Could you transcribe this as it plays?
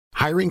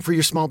Hiring for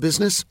your small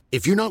business?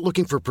 If you're not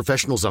looking for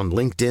professionals on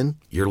LinkedIn,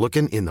 you're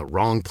looking in the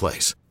wrong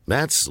place.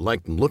 That's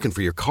like looking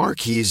for your car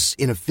keys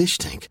in a fish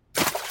tank.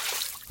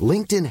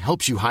 LinkedIn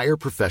helps you hire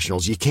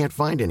professionals you can't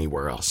find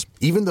anywhere else,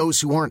 even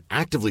those who aren't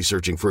actively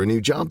searching for a new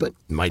job but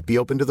might be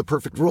open to the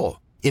perfect role.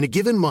 In a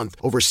given month,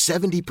 over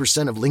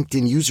 70% of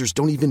LinkedIn users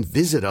don't even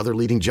visit other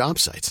leading job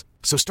sites.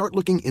 So start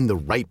looking in the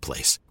right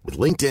place. With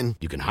LinkedIn,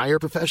 you can hire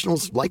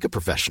professionals like a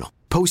professional.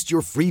 Post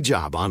your free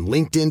job on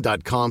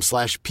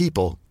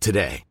linkedin.com/people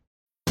today.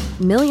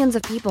 Millions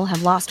of people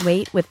have lost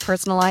weight with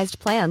personalized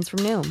plans from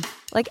Noom.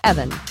 Like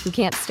Evan, who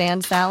can't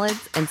stand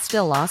salads and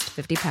still lost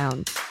 50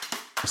 pounds.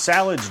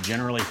 Salads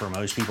generally for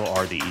most people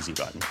are the easy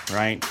button,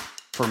 right?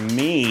 For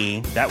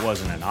me, that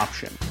wasn't an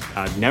option.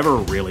 I never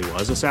really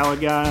was a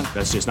salad guy.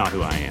 That's just not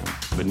who I am.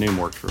 But Noom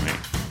worked for me.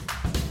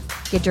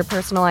 Get your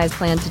personalized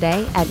plan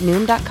today at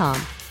Noom.com.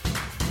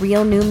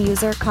 Real Noom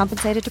user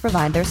compensated to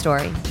provide their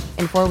story.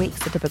 In 4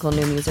 weeks, the typical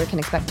Noom user can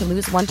expect to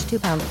lose 1 to 2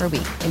 pounds per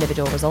week.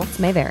 Individual results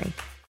may vary.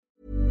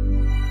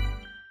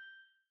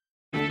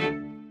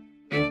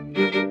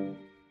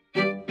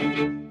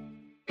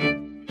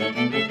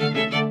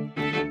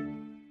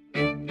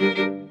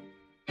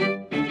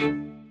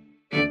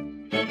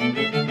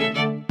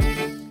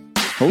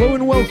 Hello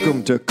and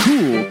welcome to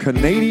Cool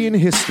Canadian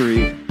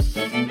History.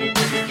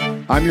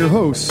 I'm your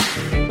host,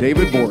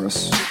 David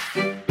Boris.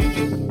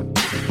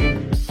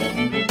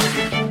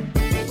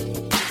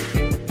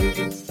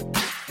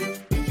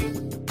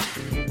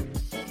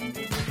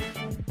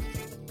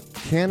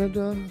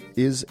 Canada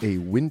is a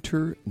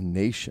winter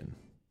nation,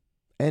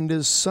 and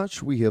as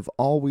such we have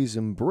always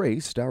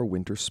embraced our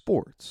winter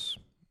sports.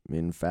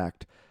 In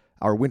fact,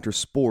 our winter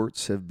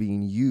sports have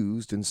been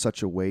used in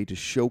such a way to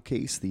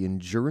showcase the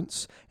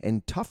endurance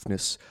and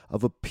toughness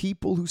of a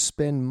people who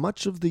spend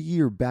much of the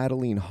year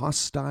battling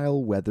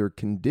hostile weather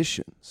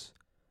conditions.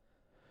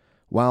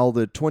 While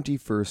the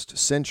 21st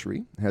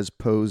century has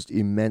posed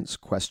immense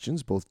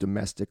questions both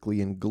domestically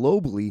and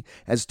globally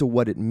as to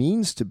what it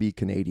means to be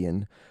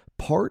Canadian,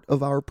 part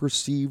of our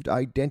perceived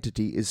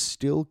identity is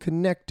still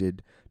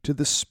connected to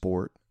the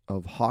sport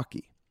of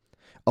hockey.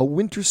 A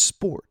winter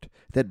sport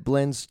that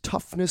blends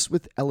toughness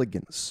with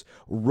elegance,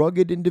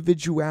 rugged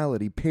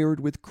individuality paired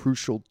with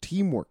crucial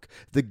teamwork.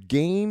 The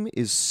game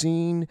is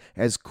seen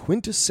as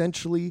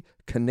quintessentially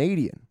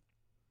Canadian.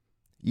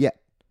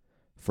 Yet,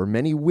 for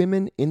many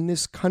women in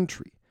this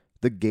country,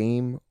 the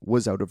game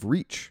was out of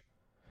reach.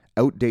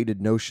 Outdated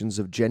notions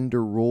of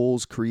gender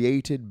roles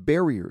created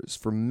barriers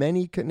for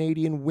many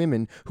Canadian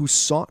women who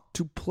sought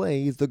to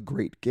play the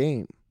great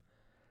game.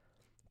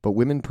 But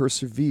women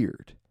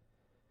persevered.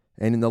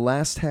 And in the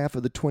last half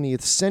of the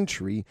 20th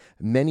century,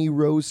 many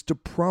rose to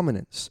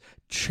prominence,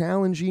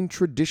 challenging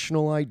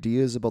traditional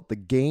ideas about the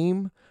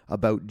game,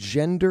 about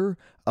gender,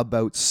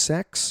 about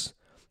sex,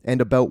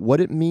 and about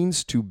what it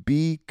means to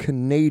be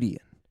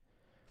Canadian.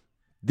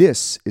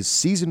 This is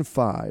Season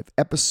 5,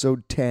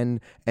 Episode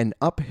 10, An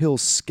Uphill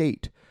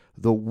Skate,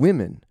 The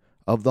Women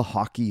of the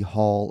Hockey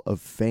Hall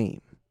of Fame.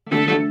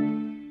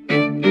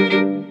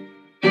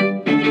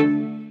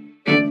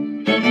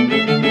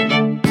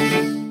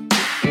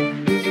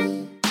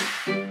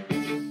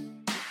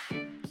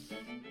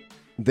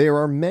 There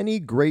are many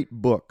great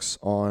books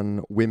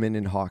on women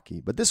in hockey,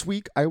 but this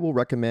week I will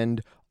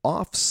recommend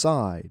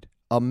Offside,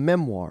 a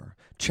memoir,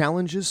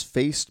 Challenges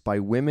Faced by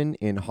Women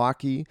in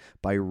Hockey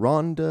by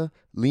Rhonda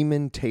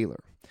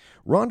Lehman-Taylor.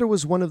 Rhonda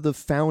was one of the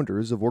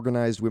founders of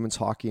organized women's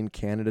hockey in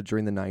Canada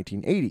during the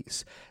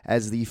 1980s,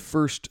 as the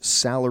first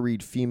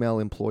salaried female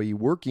employee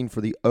working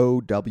for the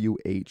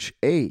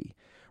OWHA.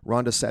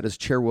 Rhonda sat as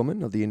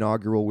chairwoman of the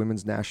inaugural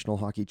Women's National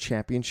Hockey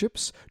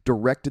Championships,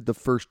 directed the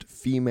first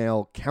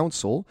female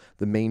council,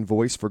 the main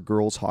voice for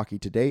girls hockey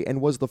today,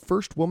 and was the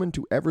first woman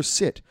to ever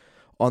sit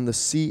on the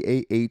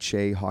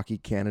CAHA Hockey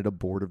Canada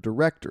Board of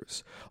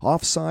Directors.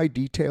 Offside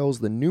details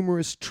the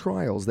numerous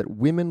trials that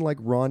women like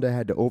Rhonda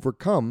had to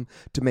overcome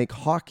to make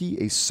hockey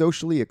a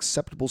socially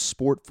acceptable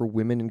sport for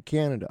women in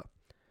Canada.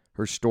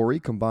 Her story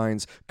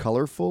combines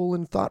colorful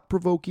and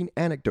thought-provoking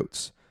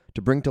anecdotes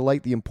to bring to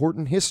light the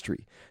important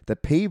history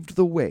that paved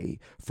the way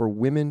for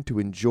women to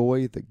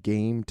enjoy the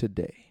game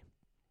today.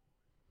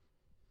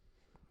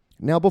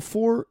 Now,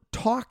 before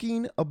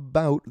talking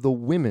about the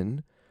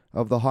women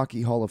of the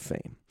Hockey Hall of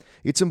Fame,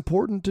 it's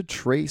important to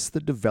trace the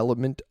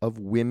development of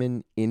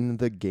women in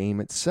the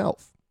game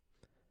itself.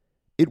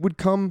 It would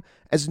come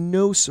as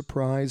no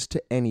surprise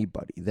to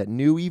anybody that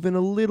knew even a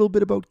little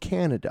bit about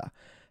Canada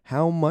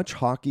how much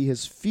hockey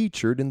has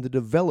featured in the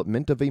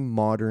development of a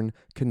modern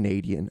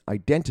Canadian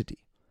identity.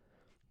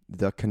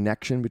 The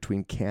connection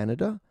between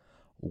Canada,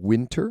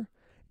 winter,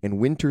 and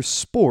winter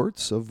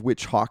sports, of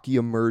which hockey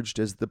emerged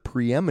as the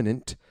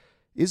preeminent,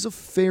 is a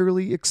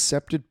fairly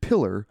accepted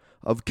pillar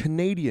of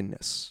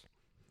Canadianness.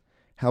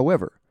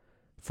 However,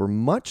 for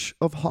much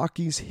of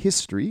hockey's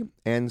history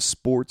and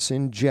sports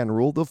in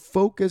general, the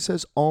focus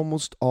has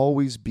almost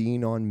always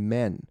been on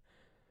men.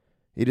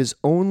 It is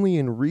only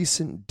in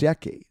recent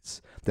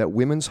decades that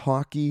women's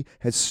hockey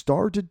has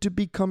started to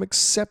become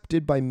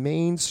accepted by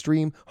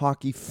mainstream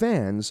hockey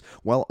fans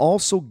while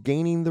also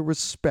gaining the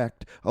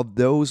respect of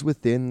those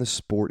within the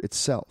sport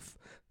itself.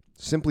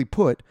 Simply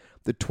put,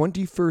 the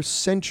 21st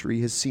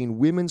century has seen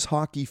women's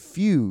hockey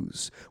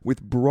fuse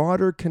with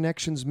broader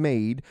connections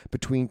made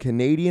between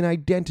Canadian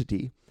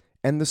identity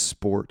and the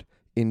sport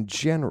in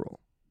general.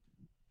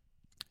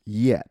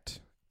 Yet,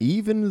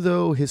 even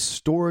though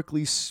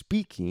historically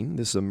speaking,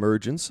 this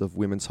emergence of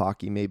women's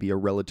hockey may be a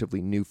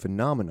relatively new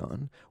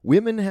phenomenon,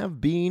 women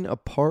have been a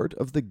part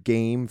of the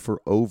game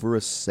for over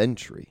a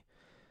century.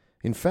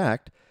 In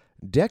fact,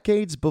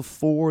 decades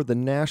before the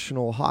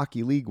National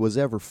Hockey League was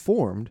ever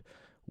formed,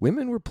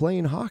 women were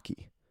playing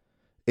hockey.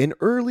 An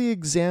early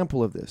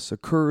example of this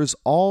occurs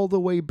all the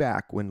way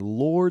back when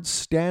Lord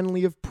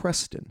Stanley of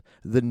Preston,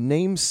 the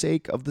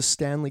namesake of the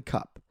Stanley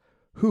Cup,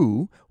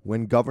 who,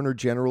 when Governor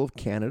General of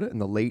Canada in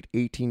the late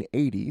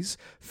 1880s,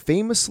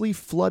 famously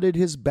flooded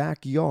his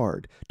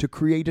backyard to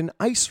create an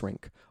ice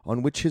rink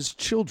on which his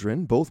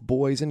children, both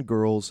boys and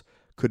girls,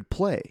 could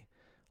play,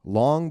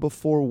 long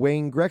before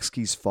Wayne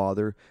Gretzky's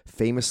father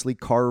famously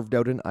carved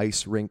out an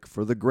ice rink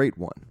for the Great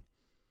One.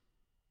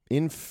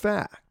 In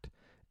fact,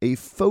 a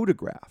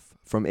photograph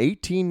from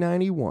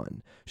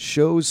 1891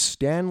 shows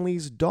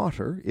Stanley's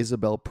daughter,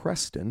 Isabel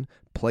Preston,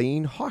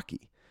 playing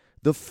hockey,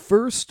 the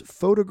first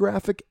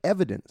photographic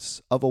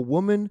evidence of a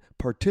woman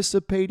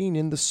participating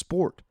in the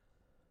sport.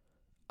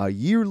 A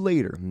year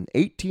later, in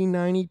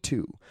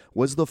 1892,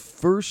 was the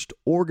first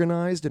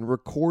organized and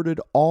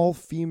recorded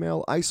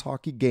all-female ice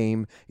hockey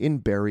game in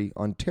Barrie,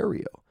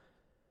 Ontario.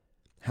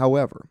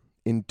 However,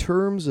 in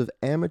terms of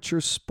amateur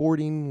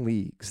sporting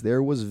leagues,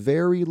 there was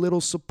very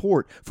little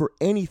support for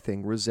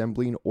anything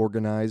resembling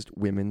organized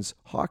women's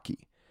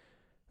hockey.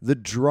 The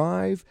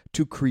drive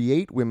to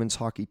create women's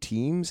hockey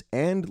teams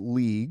and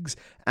leagues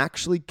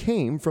actually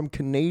came from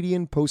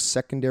Canadian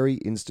post-secondary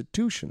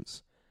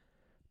institutions.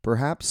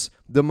 Perhaps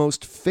the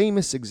most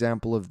famous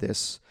example of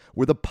this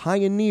were the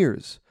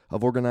pioneers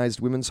of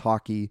organized women's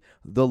hockey,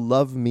 the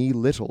Love Me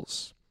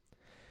Littles.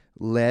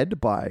 Led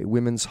by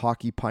women's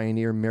hockey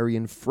pioneer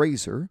Marion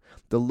Fraser,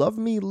 the Love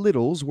Me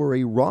Littles were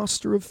a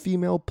roster of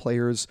female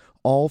players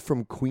all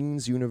from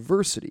Queen's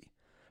University,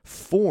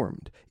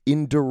 formed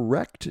in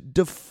direct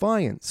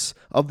defiance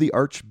of the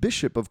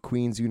Archbishop of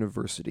Queen's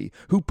University,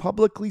 who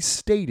publicly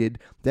stated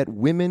that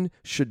women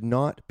should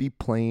not be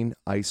playing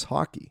ice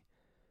hockey.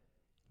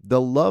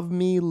 The Love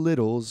Me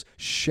Littles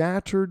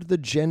shattered the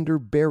gender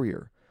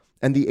barrier,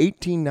 and the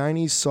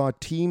 1890s saw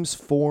teams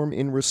form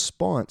in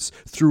response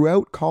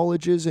throughout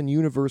colleges and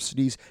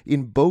universities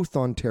in both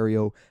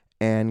Ontario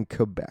and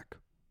Quebec.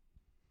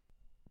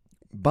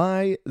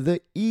 By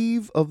the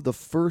eve of the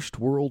First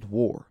World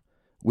War,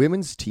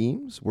 women's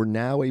teams were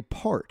now a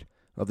part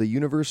of the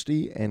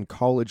university and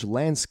college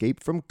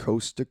landscape from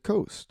coast to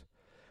coast.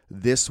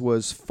 This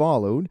was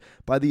followed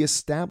by the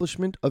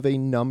establishment of a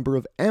number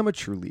of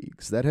amateur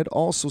leagues that had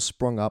also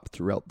sprung up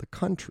throughout the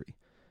country.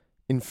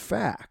 In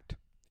fact,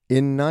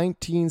 in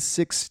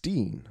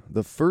 1916,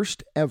 the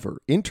first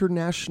ever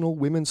international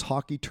women's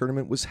hockey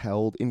tournament was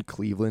held in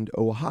Cleveland,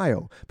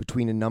 Ohio,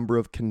 between a number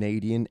of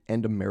Canadian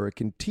and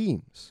American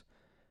teams.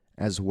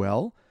 As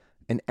well,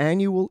 an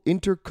annual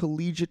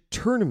intercollegiate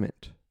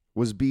tournament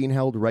was being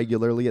held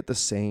regularly at the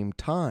same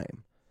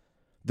time.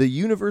 The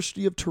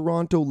University of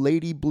Toronto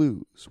Lady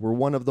Blues were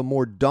one of the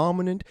more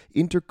dominant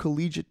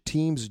intercollegiate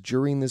teams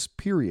during this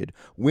period,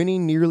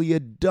 winning nearly a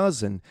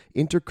dozen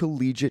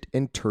intercollegiate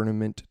and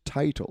tournament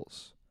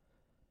titles.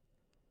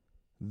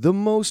 The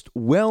most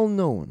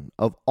well-known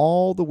of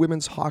all the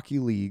women's hockey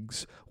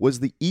leagues was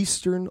the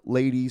Eastern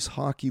Ladies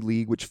Hockey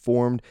League, which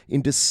formed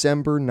in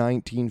December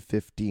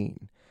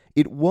 1915.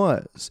 It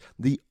was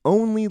the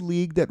only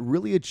league that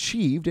really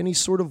achieved any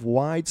sort of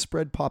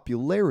widespread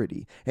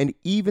popularity and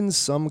even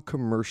some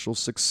commercial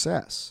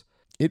success.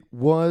 It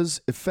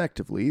was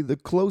effectively the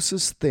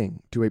closest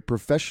thing to a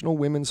professional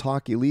women's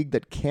hockey league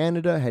that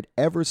Canada had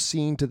ever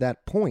seen to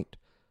that point.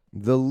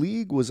 The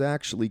league was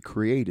actually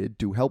created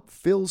to help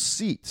fill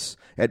seats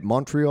at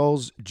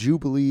Montreal's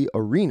Jubilee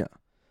Arena.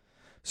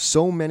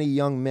 So many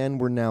young men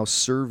were now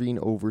serving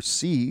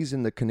overseas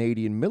in the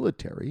Canadian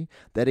military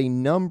that a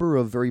number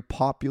of very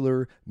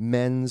popular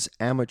men's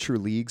amateur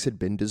leagues had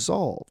been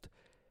dissolved.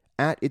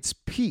 At its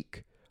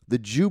peak, the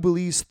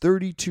Jubilee's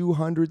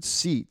 3,200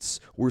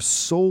 seats were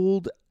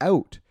sold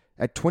out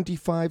at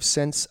 25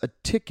 cents a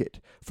ticket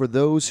for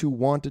those who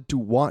wanted to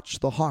watch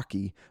the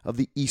hockey of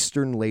the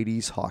Eastern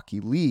Ladies Hockey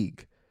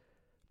League.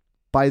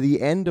 By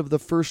the end of the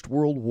First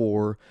World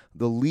War,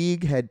 the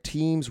league had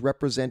teams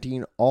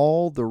representing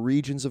all the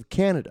regions of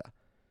Canada.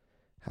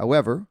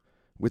 However,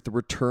 with the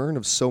return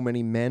of so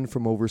many men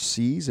from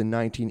overseas in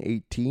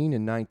 1918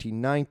 and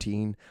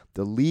 1919,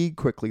 the league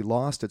quickly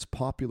lost its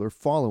popular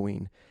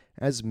following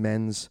as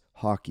men's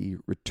hockey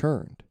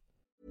returned.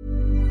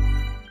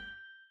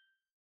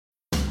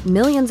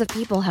 Millions of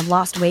people have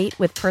lost weight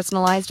with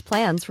personalized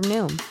plans from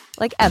Noom,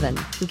 like Evan,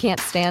 who can't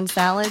stand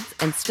salads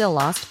and still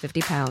lost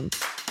 50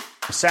 pounds.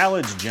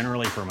 Salads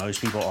generally for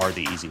most people are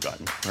the easy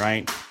button,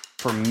 right?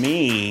 For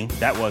me,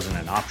 that wasn't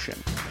an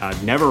option. I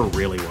never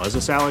really was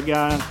a salad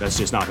guy. That's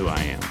just not who I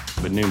am.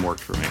 But Noom worked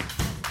for me.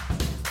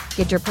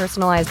 Get your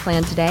personalized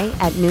plan today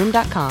at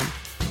Noom.com.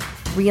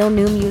 Real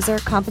Noom user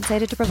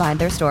compensated to provide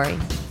their story.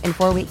 In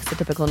 4 weeks, the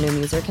typical Noom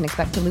user can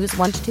expect to lose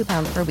 1 to 2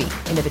 pounds per week.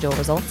 Individual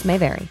results may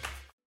vary.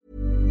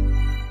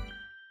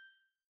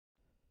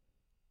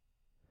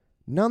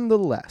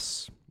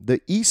 Nonetheless,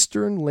 the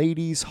Eastern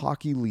Ladies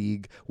Hockey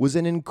League was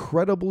an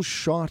incredible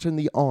shot in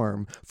the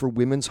arm for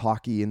women's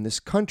hockey in this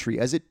country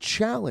as it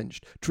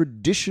challenged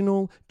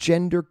traditional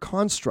gender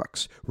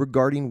constructs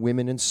regarding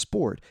women in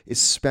sport,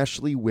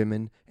 especially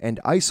women and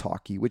ice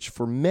hockey, which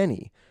for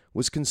many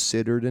was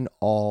considered an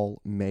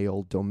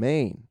all-male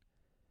domain.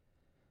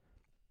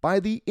 By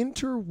the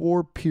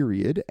interwar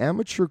period,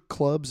 amateur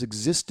clubs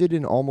existed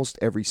in almost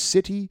every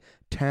city,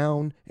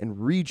 town,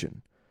 and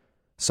region.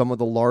 Some of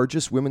the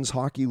largest women's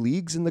hockey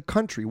leagues in the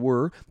country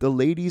were the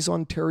Ladies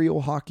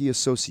Ontario Hockey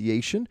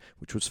Association,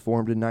 which was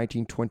formed in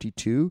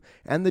 1922,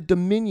 and the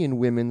Dominion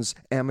Women's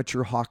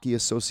Amateur Hockey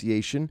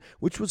Association,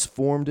 which was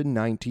formed in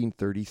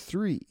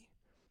 1933.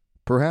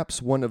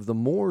 Perhaps one of the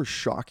more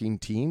shocking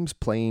teams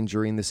playing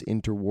during this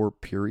interwar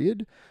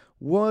period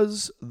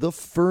was the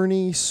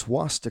Fernie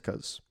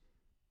Swastikas,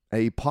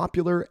 a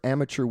popular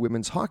amateur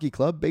women's hockey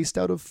club based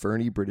out of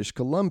Fernie, British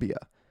Columbia.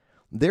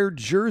 Their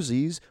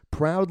jerseys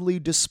proudly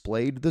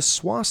displayed the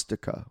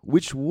swastika,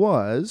 which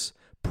was,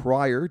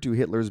 prior to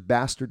Hitler's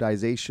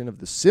bastardization of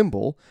the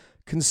symbol,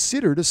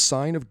 considered a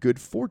sign of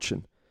good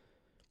fortune.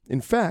 In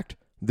fact,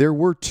 there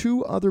were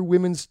 2 other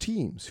women's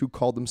teams who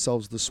called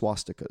themselves the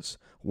Swastikas,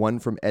 one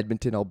from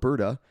Edmonton,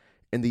 Alberta,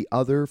 and the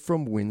other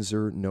from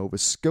Windsor, Nova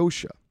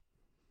Scotia.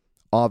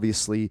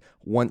 Obviously,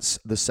 once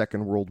the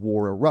Second World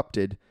War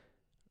erupted,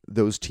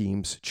 those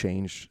teams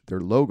changed their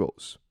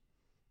logos.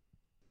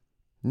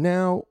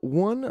 Now,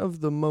 one of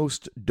the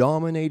most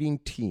dominating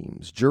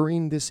teams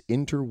during this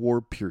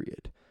interwar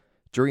period,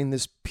 during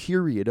this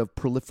period of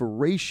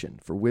proliferation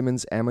for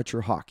women's amateur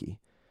hockey,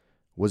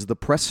 was the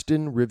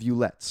Preston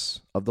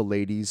Rivulettes of the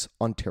Ladies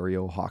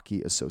Ontario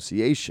Hockey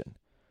Association.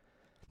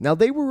 Now,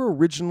 they were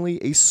originally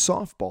a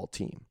softball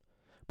team,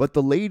 but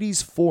the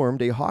ladies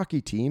formed a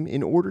hockey team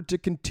in order to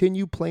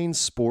continue playing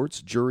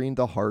sports during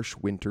the harsh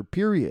winter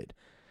period.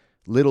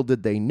 Little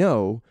did they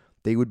know,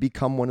 they would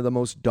become one of the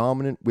most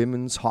dominant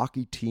women's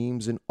hockey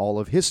teams in all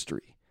of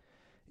history.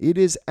 It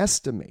is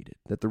estimated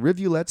that the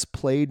Rivulettes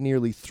played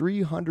nearly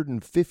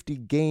 350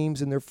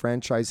 games in their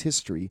franchise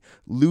history,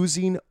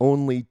 losing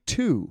only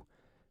 2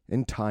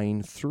 and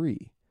tying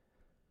 3.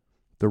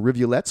 The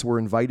Rivulettes were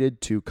invited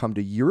to come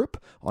to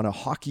Europe on a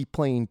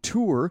hockey-playing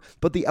tour,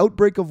 but the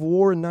outbreak of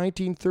war in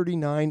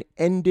 1939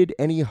 ended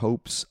any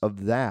hopes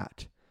of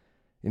that.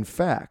 In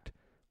fact,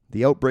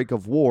 the outbreak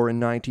of war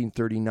in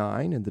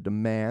 1939 and the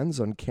demands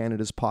on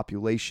Canada's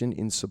population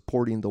in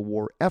supporting the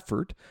war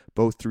effort,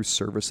 both through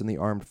service in the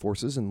armed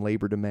forces and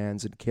labor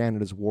demands in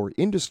Canada's war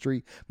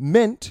industry,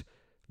 meant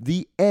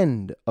the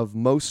end of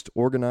most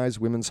organized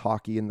women's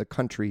hockey in the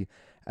country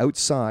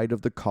outside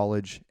of the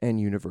college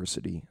and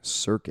university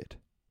circuit.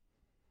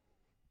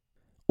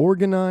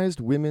 Organized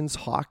women's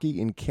hockey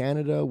in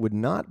Canada would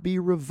not be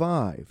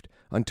revived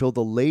until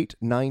the late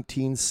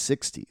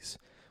 1960s,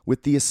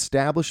 with the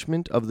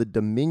establishment of the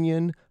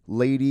Dominion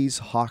Ladies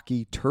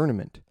Hockey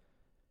Tournament.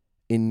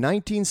 In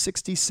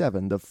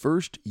 1967, the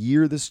first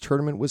year this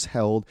tournament was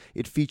held,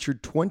 it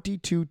featured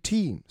 22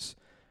 teams.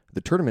 The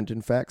tournament,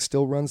 in fact,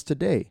 still runs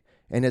today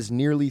and has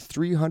nearly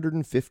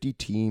 350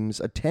 teams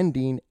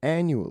attending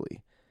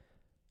annually.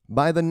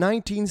 By the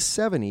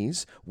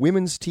 1970s,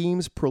 women's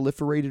teams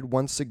proliferated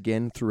once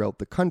again throughout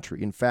the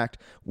country. In fact,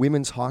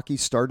 women's hockey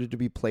started to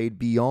be played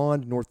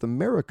beyond North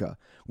America,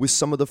 with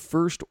some of the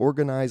first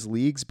organized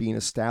leagues being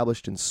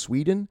established in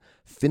Sweden,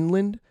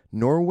 Finland,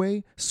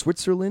 Norway,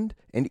 Switzerland,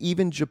 and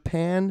even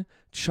Japan,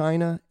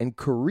 China, and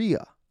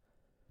Korea.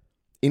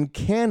 In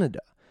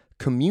Canada,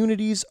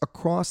 communities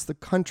across the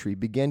country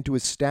began to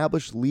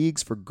establish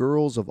leagues for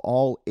girls of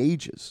all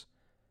ages.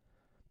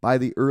 By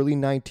the early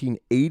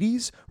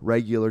 1980s,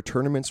 regular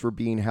tournaments were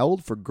being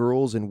held for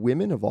girls and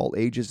women of all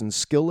ages and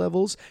skill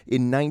levels.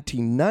 In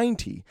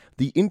 1990,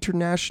 the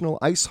International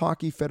Ice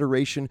Hockey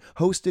Federation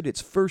hosted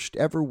its first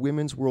ever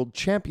Women's World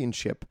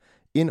Championship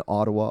in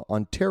Ottawa,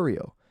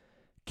 Ontario.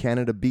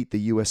 Canada beat the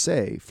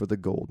USA for the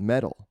gold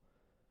medal.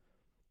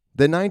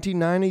 The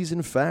 1990s,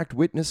 in fact,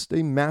 witnessed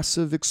a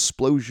massive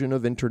explosion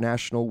of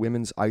international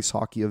women's ice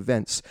hockey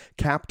events,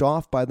 capped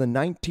off by the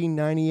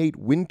 1998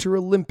 Winter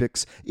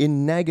Olympics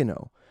in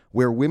Nagano,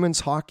 where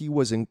women's hockey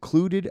was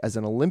included as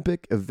an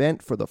Olympic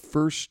event for the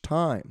first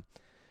time.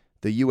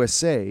 The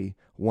USA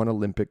won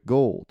Olympic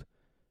gold.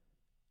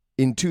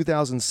 In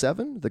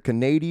 2007, the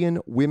Canadian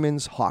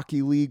Women's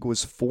Hockey League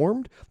was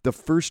formed, the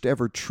first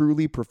ever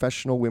truly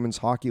professional women's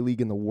hockey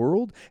league in the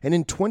world. And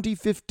in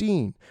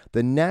 2015,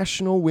 the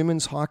National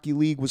Women's Hockey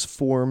League was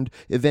formed,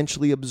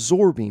 eventually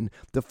absorbing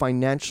the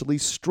financially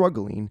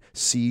struggling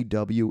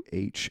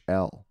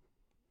CWHL.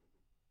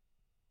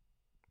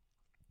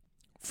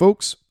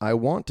 Folks, I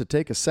want to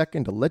take a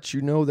second to let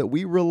you know that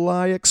we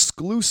rely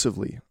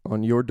exclusively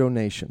on your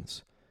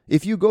donations.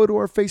 If you go to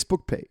our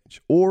Facebook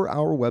page or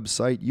our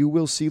website, you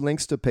will see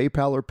links to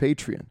PayPal or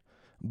Patreon.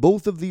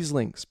 Both of these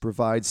links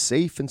provide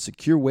safe and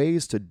secure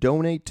ways to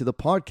donate to the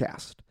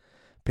podcast.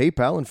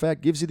 PayPal, in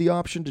fact, gives you the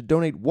option to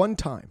donate one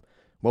time,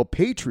 while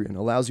Patreon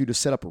allows you to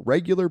set up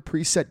regular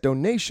preset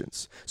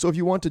donations. So if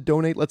you want to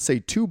donate, let's say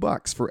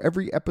 $2 for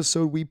every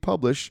episode we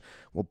publish,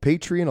 well,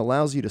 Patreon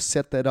allows you to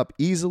set that up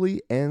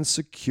easily and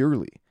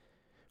securely.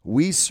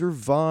 We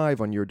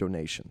survive on your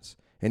donations,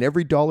 and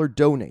every dollar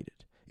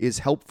donated is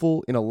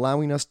helpful in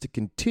allowing us to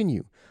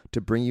continue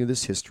to bring you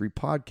this history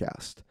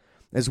podcast.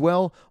 As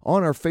well,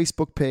 on our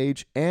Facebook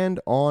page and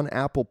on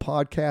Apple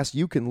Podcasts,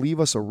 you can leave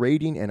us a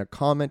rating and a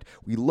comment.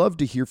 We love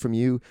to hear from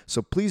you,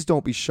 so please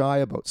don't be shy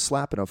about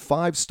slapping a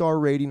 5-star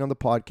rating on the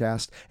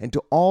podcast. And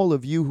to all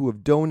of you who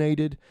have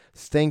donated,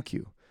 thank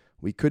you.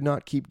 We could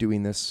not keep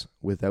doing this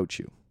without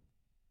you.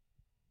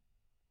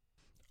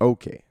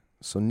 Okay,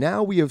 so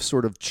now we have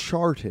sort of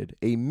charted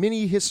a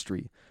mini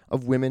history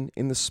of women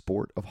in the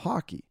sport of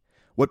hockey.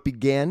 What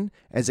began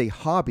as a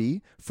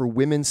hobby for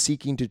women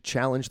seeking to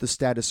challenge the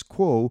status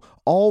quo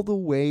all the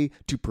way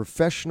to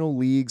professional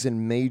leagues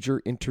and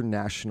major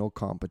international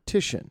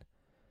competition.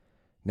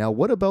 Now,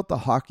 what about the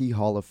Hockey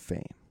Hall of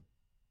Fame?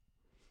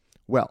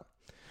 Well,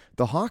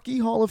 the Hockey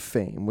Hall of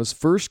Fame was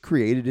first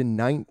created in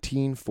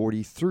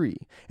 1943,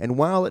 and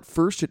while at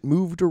first it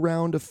moved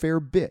around a fair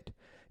bit,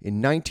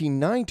 in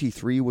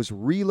 1993 was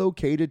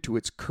relocated to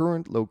its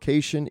current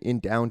location in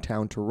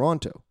downtown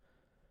Toronto.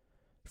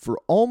 For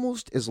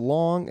almost as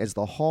long as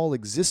the hall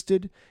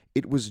existed,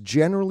 it was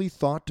generally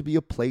thought to be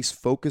a place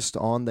focused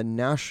on the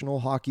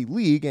National Hockey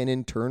League and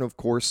in turn, of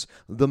course,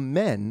 the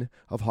men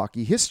of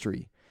hockey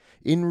history.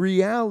 In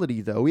reality,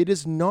 though, it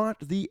is not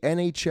the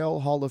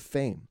NHL Hall of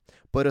Fame,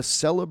 but a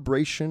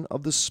celebration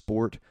of the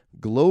sport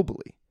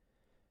globally.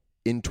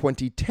 In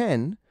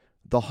 2010,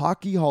 the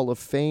Hockey Hall of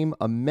Fame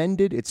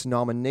amended its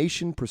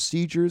nomination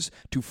procedures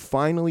to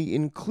finally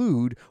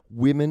include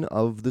women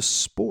of the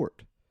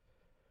sport.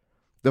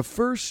 The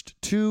first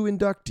two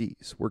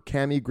inductees were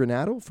Cammi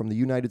Granato from the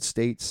United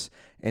States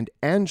and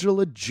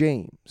Angela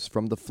James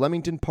from the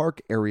Flemington Park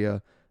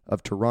area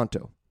of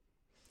Toronto.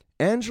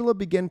 Angela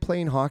began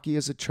playing hockey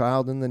as a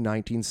child in the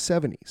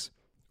 1970s.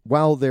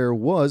 While there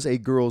was a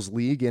girls'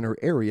 league in her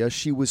area,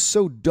 she was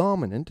so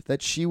dominant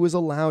that she was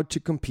allowed to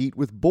compete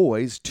with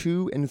boys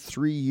 2 and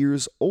 3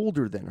 years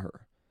older than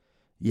her.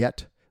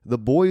 Yet, the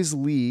boys'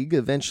 league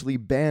eventually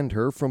banned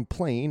her from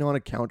playing on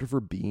account of her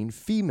being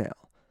female.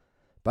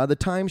 By the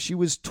time she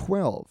was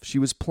 12, she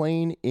was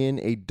playing in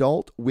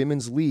adult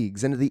women's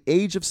leagues, and at the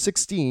age of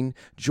 16,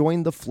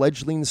 joined the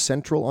fledgling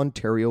Central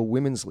Ontario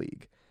Women's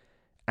League.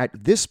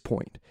 At this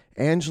point,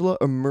 Angela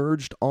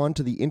emerged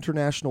onto the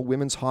international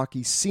women's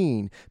hockey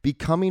scene,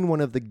 becoming one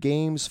of the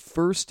game's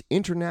first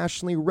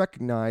internationally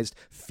recognized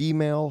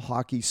female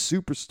hockey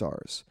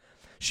superstars.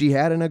 She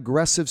had an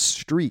aggressive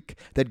streak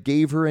that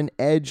gave her an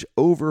edge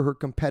over her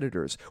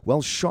competitors,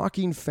 while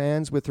shocking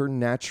fans with her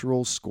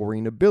natural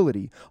scoring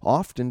ability,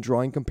 often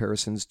drawing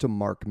comparisons to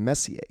Mark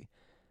Messier.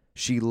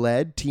 She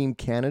led Team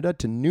Canada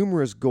to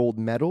numerous gold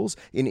medals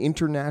in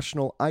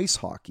international ice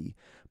hockey,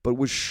 but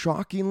was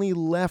shockingly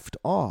left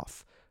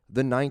off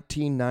the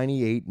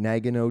 1998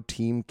 Nagano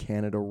Team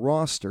Canada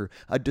roster,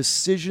 a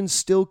decision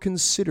still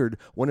considered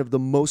one of the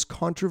most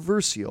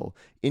controversial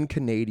in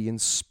Canadian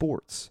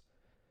sports.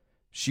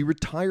 She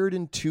retired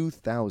in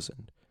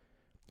 2000.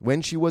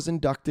 When she was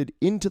inducted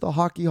into the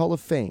Hockey Hall of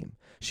Fame,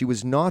 she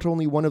was not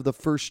only one of the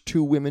first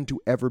 2 women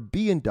to ever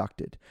be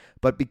inducted,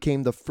 but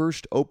became the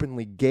first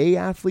openly gay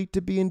athlete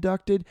to be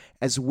inducted,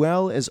 as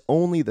well as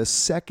only the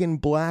second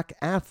black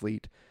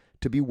athlete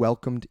to be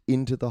welcomed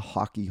into the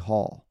Hockey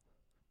Hall.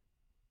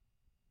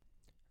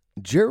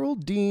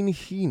 Geraldine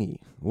Heaney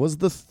was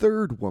the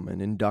 3rd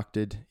woman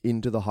inducted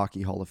into the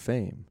Hockey Hall of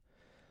Fame.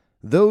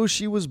 Though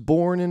she was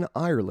born in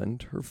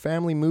Ireland, her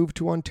family moved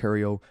to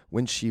Ontario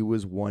when she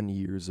was 1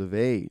 year of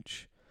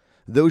age.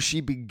 Though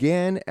she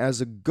began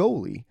as a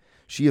goalie,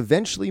 she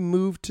eventually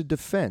moved to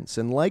defense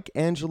and, like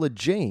Angela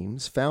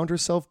James, found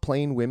herself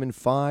playing women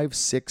 5,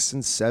 6,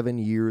 and 7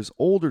 years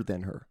older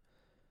than her.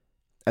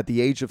 At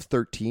the age of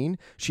 13,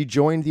 she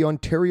joined the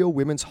Ontario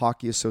Women's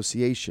Hockey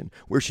Association,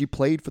 where she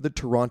played for the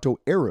Toronto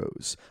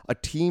Arrows, a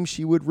team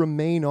she would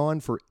remain on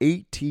for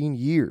 18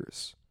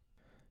 years.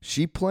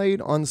 She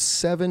played on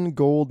 7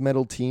 gold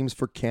medal teams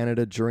for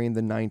Canada during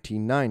the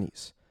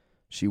 1990s.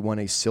 She won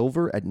a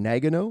silver at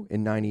Nagano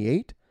in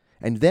 98,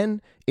 and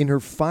then, in her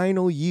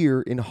final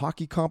year in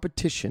hockey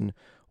competition,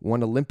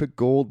 won Olympic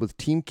gold with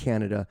Team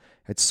Canada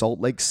at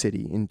Salt Lake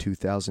City in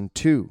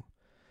 2002.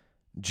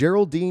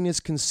 Geraldine is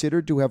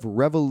considered to have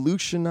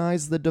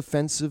revolutionized the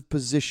defensive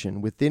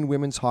position within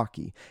women's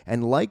hockey,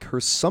 and like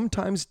her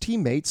sometimes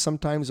teammate,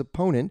 sometimes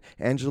opponent,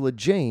 Angela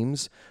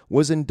James,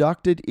 was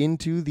inducted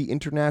into the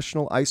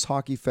International Ice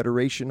Hockey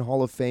Federation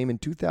Hall of Fame in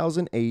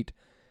 2008,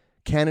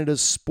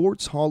 Canada's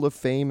Sports Hall of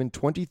Fame in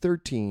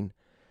 2013,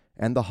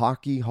 and the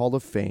Hockey Hall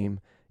of Fame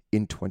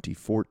in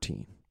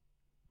 2014.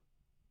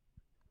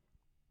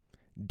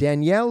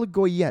 Danielle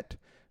Goyette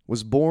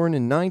was born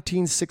in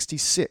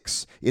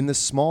 1966 in the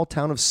small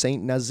town of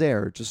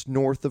Saint-Nazaire, just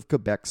north of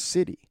Quebec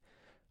City.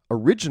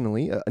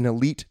 Originally an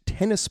elite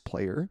tennis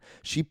player,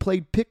 she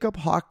played pickup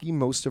hockey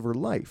most of her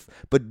life,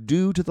 but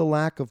due to the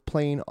lack of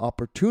playing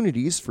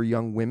opportunities for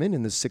young women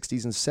in the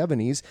 60s and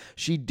 70s,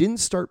 she didn't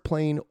start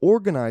playing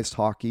organized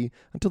hockey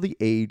until the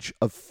age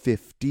of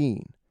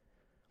 15.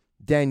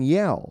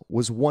 Danielle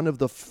was one of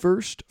the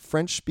first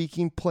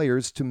French-speaking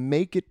players to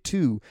make it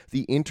to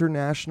the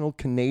International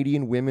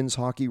Canadian Women's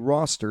Hockey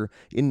roster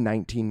in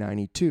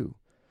 1992.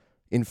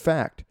 In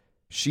fact,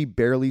 she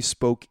barely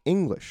spoke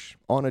English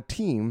on a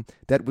team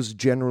that was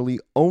generally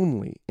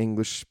only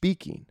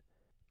English-speaking.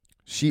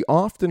 She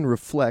often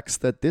reflects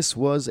that this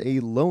was a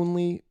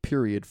lonely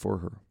period for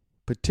her,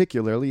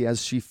 particularly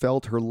as she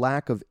felt her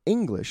lack of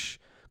English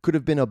could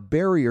have been a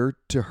barrier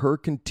to her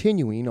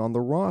continuing on the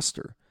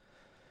roster.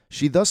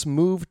 She thus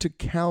moved to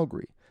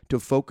Calgary to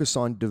focus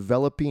on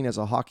developing as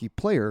a hockey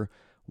player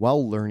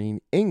while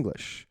learning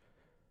English.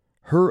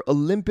 Her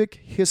Olympic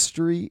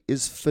history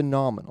is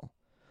phenomenal.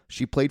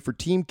 She played for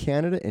Team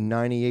Canada in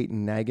 '98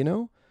 in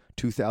Nagano,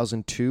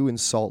 2002 in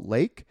Salt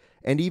Lake,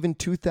 and even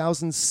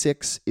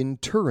 2006 in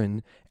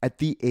Turin at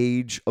the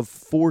age of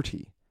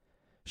 40.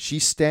 She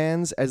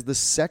stands as the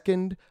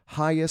second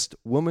highest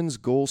women's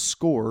goal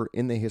scorer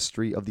in the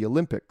history of the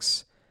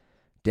Olympics.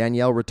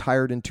 Danielle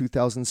retired in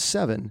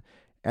 2007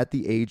 at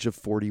the age of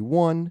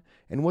 41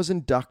 and was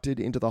inducted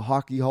into the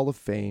Hockey Hall of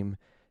Fame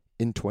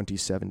in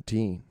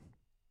 2017.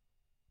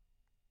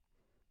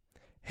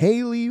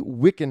 Hayley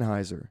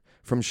Wickenheiser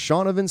from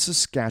Shaunavon,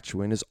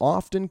 Saskatchewan is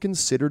often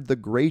considered the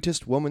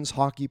greatest women's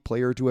hockey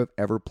player to have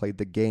ever played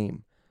the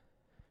game.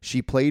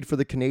 She played for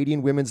the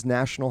Canadian women's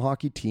national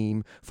hockey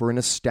team for an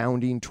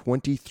astounding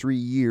 23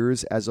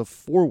 years as a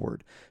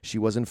forward. She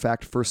was in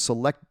fact first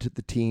selected to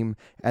the team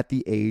at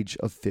the age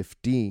of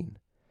 15.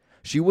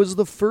 She was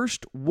the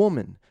first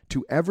woman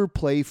to ever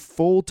play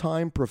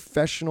full-time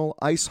professional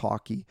ice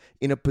hockey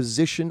in a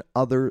position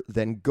other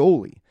than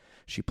goalie.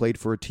 She played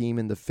for a team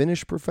in the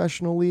Finnish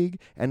Professional League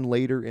and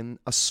later in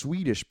a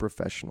Swedish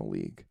Professional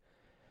League.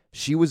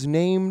 She was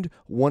named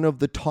one of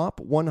the top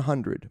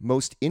 100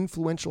 most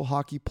influential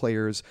hockey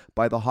players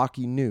by the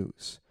Hockey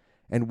News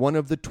and one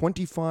of the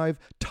 25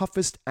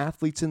 toughest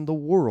athletes in the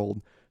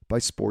world by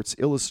Sports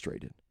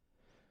Illustrated.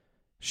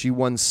 She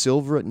won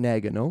silver at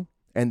Nagano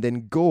and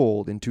then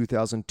gold in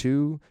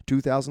 2002,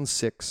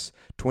 2006,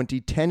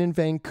 2010 in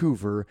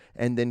Vancouver,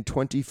 and then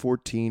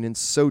 2014 in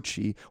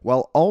Sochi,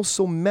 while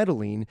also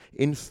medaling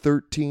in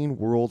 13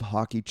 World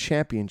Hockey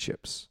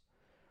Championships.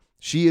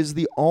 She is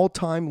the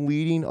all-time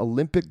leading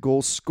Olympic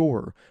goal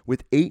scorer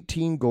with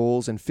 18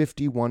 goals and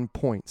 51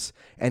 points,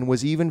 and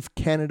was even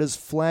Canada's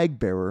flag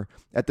bearer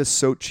at the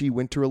Sochi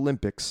Winter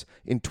Olympics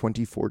in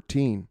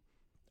 2014.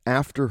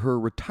 After her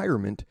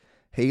retirement,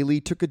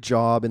 Hayley took a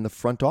job in the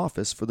front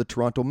office for the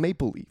Toronto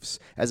Maple Leafs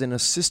as an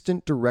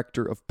assistant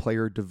director of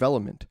player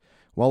development,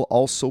 while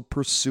also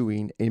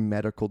pursuing a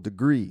medical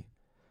degree.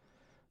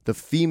 The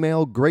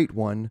female great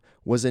one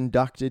was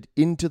inducted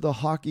into the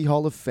Hockey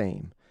Hall of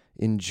Fame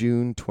in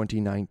June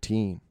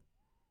 2019.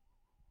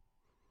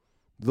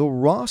 The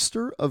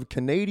roster of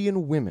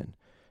Canadian women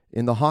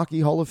in the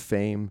Hockey Hall of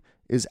Fame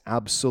is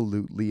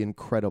absolutely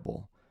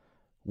incredible.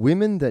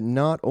 Women that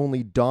not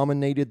only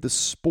dominated the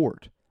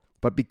sport,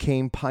 but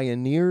became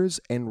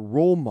pioneers and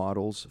role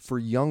models for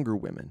younger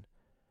women.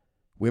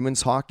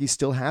 Women's hockey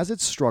still has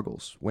its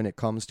struggles when it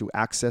comes to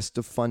access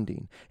to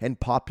funding and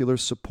popular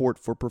support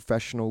for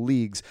professional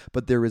leagues,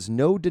 but there is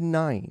no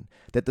denying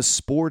that the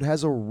sport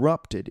has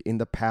erupted in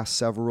the past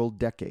several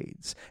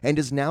decades and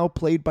is now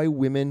played by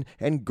women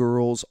and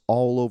girls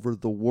all over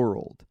the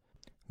world.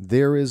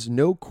 There is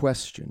no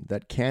question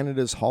that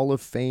Canada's Hall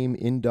of Fame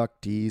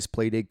inductees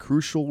played a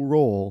crucial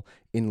role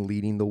in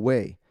leading the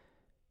way,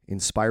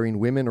 inspiring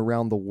women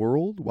around the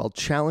world while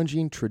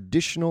challenging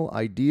traditional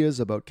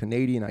ideas about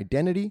Canadian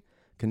identity,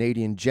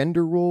 Canadian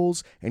gender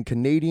roles, and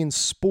Canadian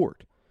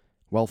sport,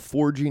 while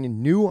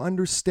forging new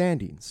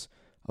understandings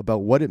about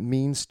what it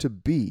means to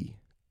be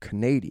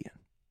Canadian.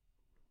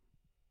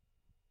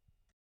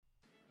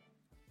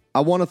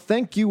 I want to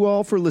thank you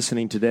all for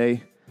listening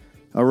today.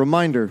 A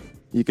reminder,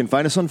 you can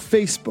find us on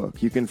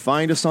Facebook, you can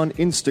find us on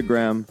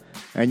Instagram,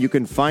 and you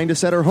can find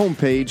us at our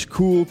homepage,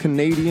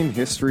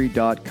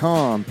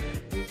 coolcanadianhistory.com.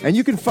 And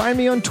you can find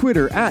me on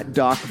Twitter at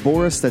Doc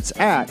Boris, that's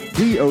at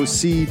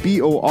DOCBORYS.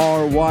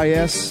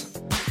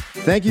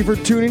 Thank you for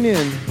tuning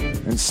in,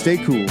 and stay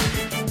cool.